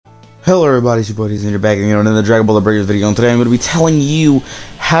Hello everybody, it's your buddies, and you're back again on another Dragon Ball Breakers video, and today I'm going to be telling you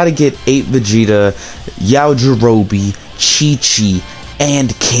how to get Ape Vegeta, Yajirobe, Chi-Chi,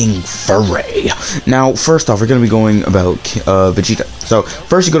 and King Furry. Now, first off, we're going to be going about Vegeta. So,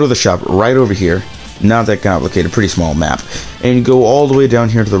 first you go to the shop right over here, not that complicated, pretty small map, and you go all the way down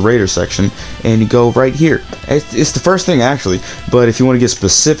here to the Raider section, and you go right here. It's the first thing actually, but if you want to get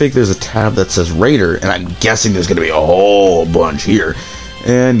specific, there's a tab that says Raider, and I'm guessing there's going to be a whole bunch here.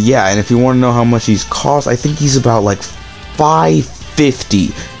 And yeah, and if you want to know how much he's cost, I think he's about like 550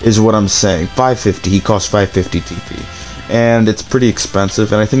 is what I'm saying. 550. He costs 550 TP. And it's pretty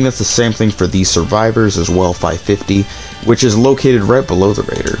expensive, and I think that's the same thing for these survivors as well, 550, which is located right below the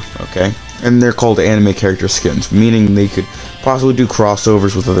Raider, okay? And they're called anime character skins, meaning they could possibly do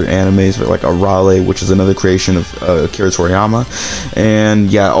crossovers with other animes, like Arale, which is another creation of Akira Toriyama.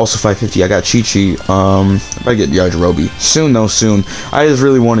 And yeah, also 550, I got Chi-Chi. If I get Yajirobe. Soon though, soon. I just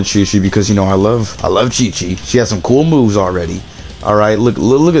really wanted Chi-Chi because, you know, I love Chi-Chi. She has some cool moves already. Alright,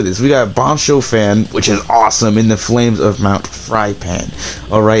 look at this. We got Bansho Fan, which is awesome, in the flames of Mount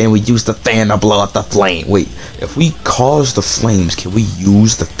Frypan. Alright, and we use the fan to blow out the flame. Wait, if we cause the flames, can we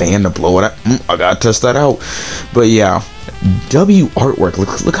use the fan to blow it out? I gotta test that out. But yeah, W artwork.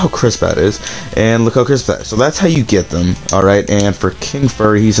 Look how crisp that is. And look how crisp that is. So that's how you get them. Alright, and for King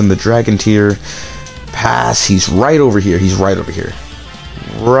Furry, he's in the Dragon Tier Pass. He's right over here. He's right over here.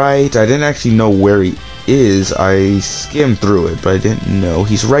 Right, I didn't actually know where he is. I skimmed through it, but I didn't know.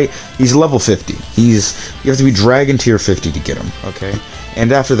 He's level 50. You have to be Dragon Tier 50 to get him, okay?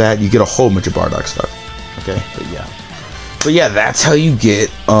 And after that, you get a whole bunch of Bardock stuff, okay? But yeah, that's how you get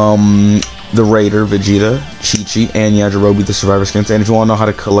the Raider, Vegeta, Chi-Chi, and Yajirobe, the Survivor skins. And if you want to know how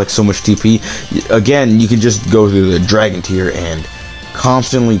to collect so much TP, again, you can just go through the Dragon Tier and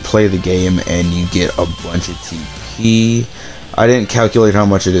constantly play the game, and you get a bunch of TP. I didn't calculate how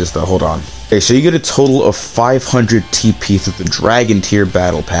much it is though. Hold on. Okay, so you get a total of 500 TP through the Dragon Tier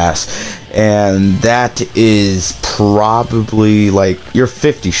Battle Pass, and that is probably like you're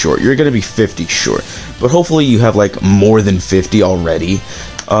 50 short. You're gonna be 50 short, but hopefully you have like more than 50 already.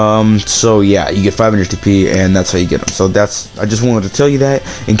 So yeah, you get 500 TP, and that's how you get them. So I just wanted to tell you that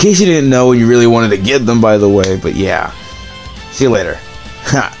in case you didn't know and you really wanted to get them, by the way. But yeah, see you later.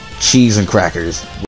 Ha, cheese and crackers.